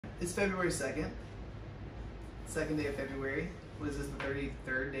It's February 2nd, second day of February. What is this, the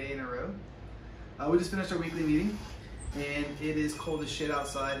 33rd day in a row? We just finished our weekly meeting, and it is cold as shit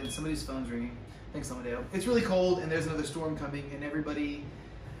outside, and somebody's phone's ringing. Thanks, Amadeo. It's really cold, and there's another storm coming, and everybody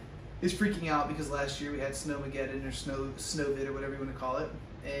is freaking out because last year we had Snowmageddon or Snowvid or whatever you want to call it.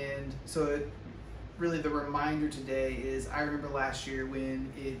 And so really the reminder today is I remember last year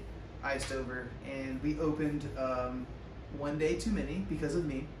when it iced over, and we opened one day too many because of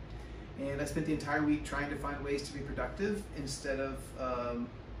me. And I spent the entire week trying to find ways to be productive instead of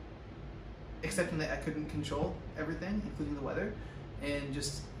accepting that I couldn't control everything, including the weather, and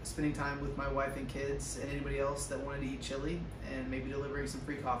just spending time with my wife and kids and anybody else that wanted to eat chili, and maybe delivering some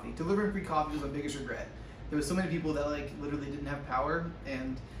free coffee. Delivering free coffee was my biggest regret. There was so many people that like literally didn't have power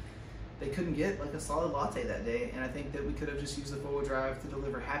and they couldn't get like a solid latte that day, and I think that we could have just used the 4-wheel drive to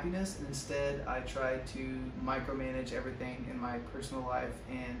deliver happiness, and instead I tried to micromanage everything in my personal life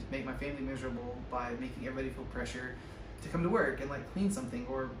and make my family miserable by making everybody feel pressure to come to work and like clean something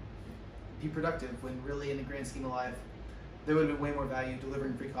or be productive, when really in the grand scheme of life there would have been way more value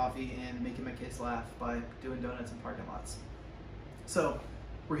delivering free coffee and making my kids laugh by doing donuts in parking lots. So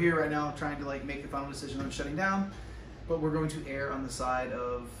we're here right now trying to like make the final decision on shutting down, but we're going to err on the side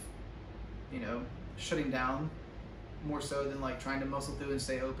of, you know, shutting down more so than like trying to muscle through and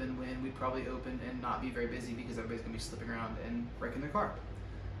stay open when we'd probably open and not be very busy because everybody's gonna be slipping around and wrecking their car.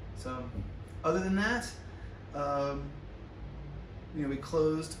 So other than that, you know, we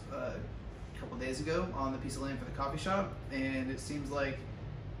closed a couple days ago on the piece of land for the coffee shop, and it seems like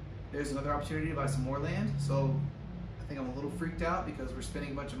there's another opportunity to buy some more land. So I think I'm a little freaked out because we're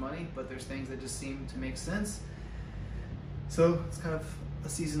spending a bunch of money, but there's things that just seem to make sense. So it's kind of a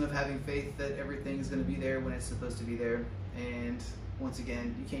season of having faith that everything is going to be there when it's supposed to be there. And once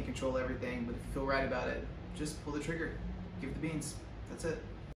again, you can't control everything, but if you feel right about it, just pull the trigger, give it the beans. That's it.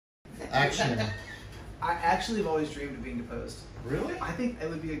 Action. I actually have always dreamed of being deposed. Really? I think it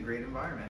would be a great environment.